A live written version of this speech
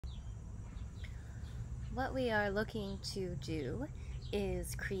what we are looking to do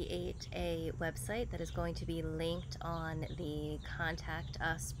is create a website that is going to be linked on the Contact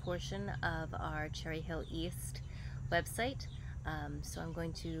Us portion of our Cherry Hill East website. So I'm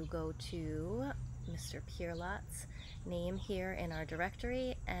going to go to Mr. Pierlot's name here in our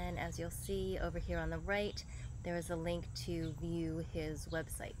directory, and as you'll see over here on the right, there is a link to view his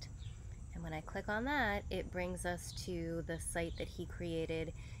website. And when I click on that, it brings us to the site that he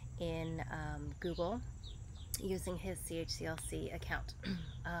created in Google using his CHCLC account.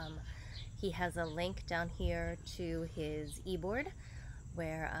 He has a link down here to his e-board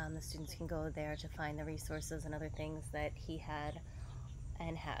where the students can go there to find the resources and other things that he had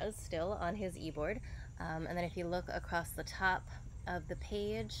and has still on his e-board. And then if you look across the top of the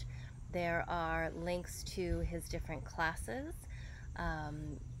page, there are links to his different classes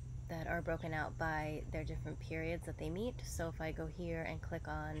that are broken out by their different periods that they meet. So if I go here and click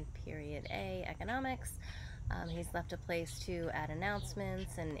on Period A, Economics, he's left a place to add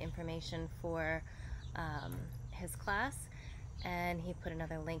announcements and information for his class. And he put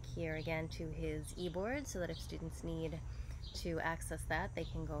another link here again to his e-board so that if students need to access that, they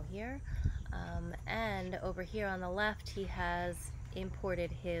can go here. And over here on the left, he has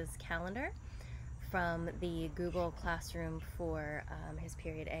imported his calendar from the Google Classroom for his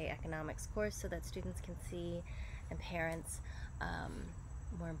Period A Economics course so that students can see, and parents,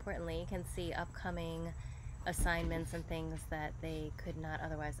 more importantly, can see upcoming assignments and things that they could not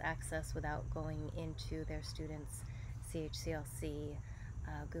otherwise access without going into their students' CHCLC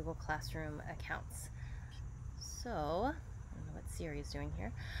Google Classroom accounts. So, I don't know what Siri is doing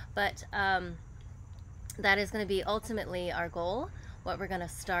here, but that is going to be ultimately our goal. What we're going to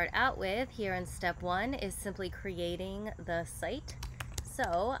start out with here in step 1 is simply creating the site.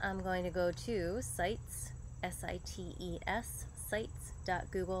 So I'm going to go to sites, S-I-T-E-S,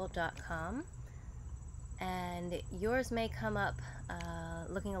 sites.google.com, and yours may come up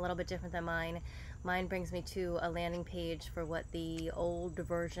looking a little bit different than mine. Mine brings me to a landing page for what the old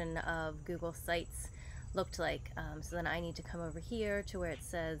version of Google Sites looked like. So then I need to come over here to where it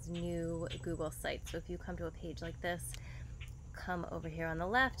says New Google Sites. So if you come to a page like this, come over here on the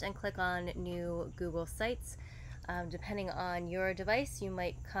left and click on New Google Sites. Depending on your device, you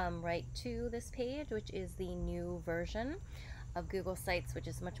might come right to this page, which is the new version of Google Sites, which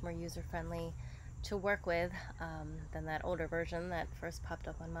is much more user-friendly to work with than that older version that first popped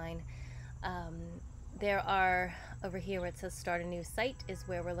up on mine. There are, over here where it says Start a New Site is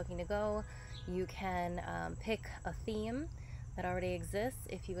where we're looking to go. You can pick a theme that already exists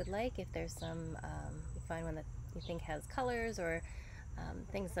if you would like. If there's some, you find one that you think has colors or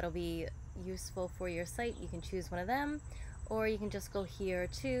things that'll be useful for your site, you can choose one of them, or you can just go here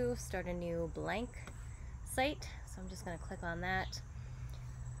to Start a New Blank Site. So I'm just going to click on that.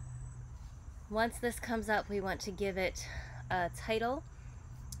 Once this comes up, we want to give it a title.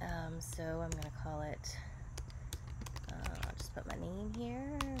 So I'm going to call it, I'll just put my name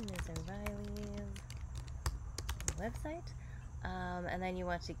here, Ms. O'Reilly's website. And then you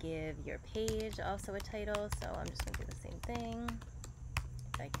want to give your page also a title, so I'm just going to do the same thing.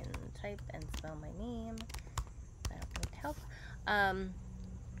 If I can type and spell my name, that would help.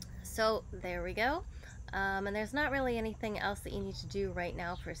 So there we go. And there's not really anything else that you need to do right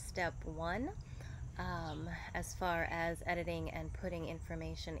now for step 1. As far as editing and putting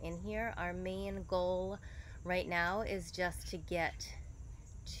information in here, our main goal right now is just to get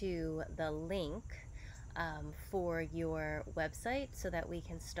to the link for your website so that we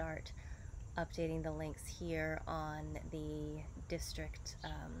can start updating the links here on the district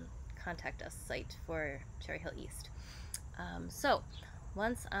Contact Us site for Cherry Hill East. So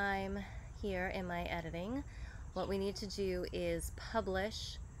once I'm here in my editing, what we need to do is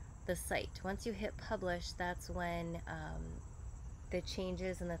publish the site. Once you hit publish, that's when the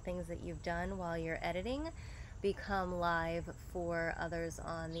changes and the things that you've done while you're editing become live for others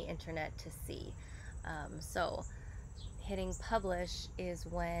on the internet to see. So hitting publish is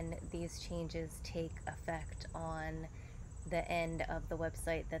when these changes take effect on the end of the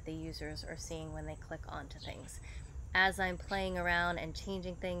website that the users are seeing when they click onto things. As I'm playing around and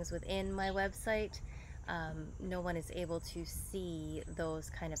changing things within my website, no one is able to see those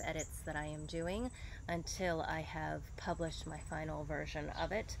kind of edits that I am doing until I have published my final version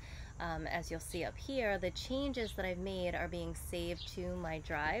of it. As you'll see up here, the changes that I've made are being saved to my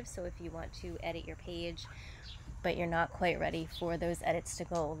drive. So if you want to edit your page, but you're not quite ready for those edits to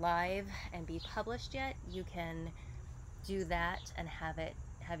go live and be published yet, you can do that and have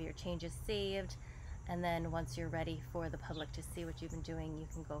your changes saved. And then once you're ready for the public to see what you've been doing, you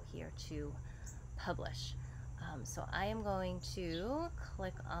can go here to publish. So I am going to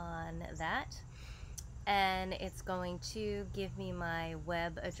click on that and it's going to give me my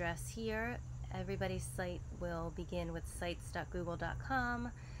web address here. Everybody's site will begin with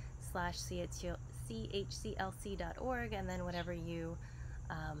sites.google.com/chclc.org, and then whatever you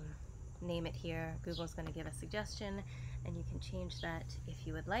name it here, Google's going to give a suggestion, and you can change that if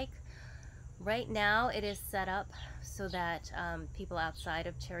you would like. Right now it is set up so that people outside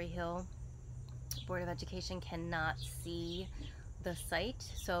of Cherry Hill Board of Education cannot see the site,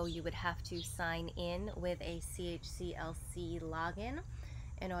 so you would have to sign in with a CHCLC login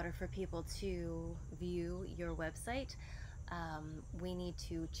in order for people to view your website. We need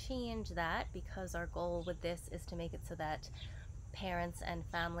to change that because our goal with this is to make it so that parents and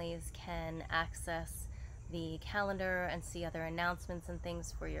families can access the calendar and see other announcements and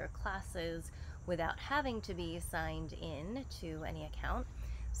things for your classes without having to be signed in to any account.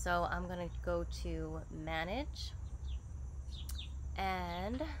 So I'm going to go to Manage,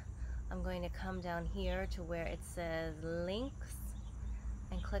 and I'm going to come down here to where it says Links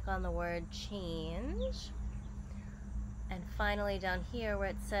and click on the word Change. And finally down here where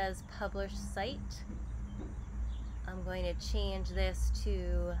it says Publish Site, I'm going to change this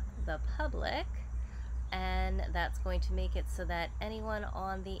to the public, and that's going to make it so that anyone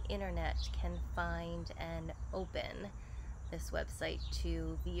on the internet can find and open this website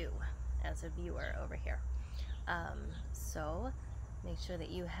to view as a viewer over here. So make sure that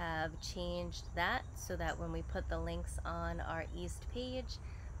you have changed that so that when we put the links on our East page,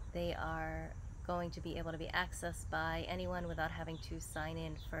 they are going to be able to be accessed by anyone without having to sign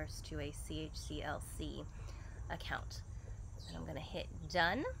in first to a CHCLC account. And I'm going to hit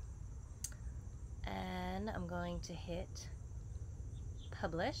Done, and I'm going to hit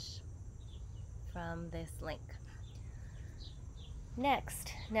Publish from this link.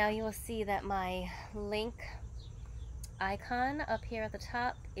 Next, now you will see that my link icon up here at the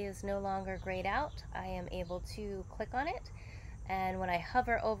top is no longer grayed out. I am able to click on it, and when I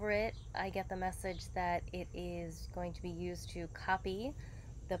hover over it, I get the message that it is going to be used to copy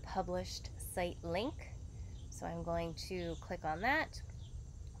the published site link. So I'm going to click on that,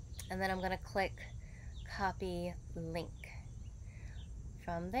 and then I'm going to click Copy Link.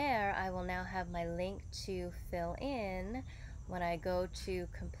 From there, I will now have my link to fill in when I go to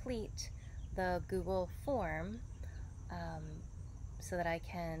complete the Google form, so that I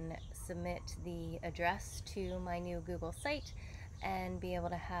can submit the address to my new Google site and be able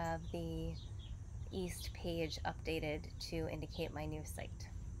to have the East page updated to indicate my new site.